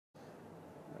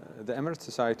The Emirates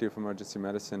Society of Emergency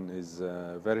Medicine is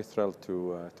very thrilled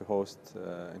to host,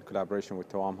 in collaboration with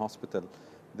Tawam Hospital,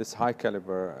 this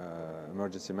high-caliber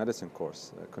emergency medicine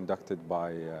course conducted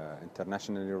by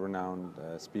internationally renowned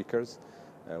speakers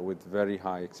with very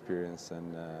high experience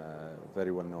and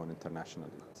very well-known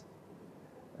internationally.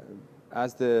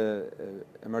 As the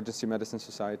Emergency Medicine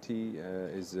Society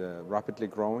is rapidly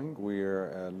growing,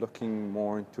 we're looking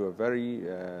more into a very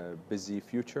busy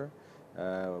future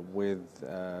with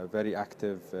a very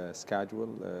active schedule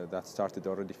that started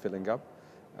already filling up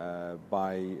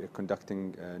by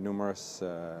conducting numerous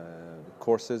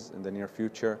courses in the near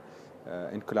future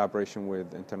in collaboration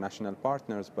with international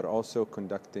partners, but also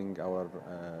conducting our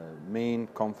main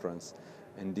conference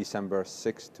in December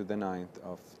 6th to the 9th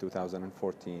of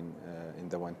 2014 in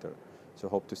the winter. So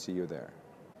hope to see you there.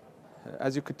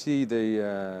 As you could see,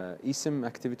 the ESEM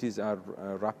activities are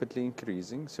rapidly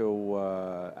increasing,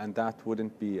 so and that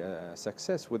wouldn't be a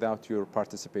success without your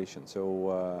participation.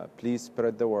 So please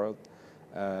spread the word.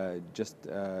 Just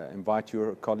invite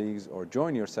your colleagues or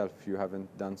join yourself if you haven't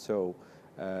done so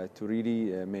to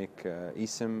really make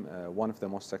ESEM one of the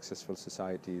most successful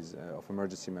societies of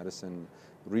emergency medicine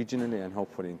regionally and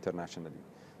hopefully internationally.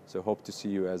 So hope to see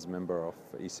you as a member of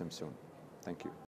ESEM soon. Thank you.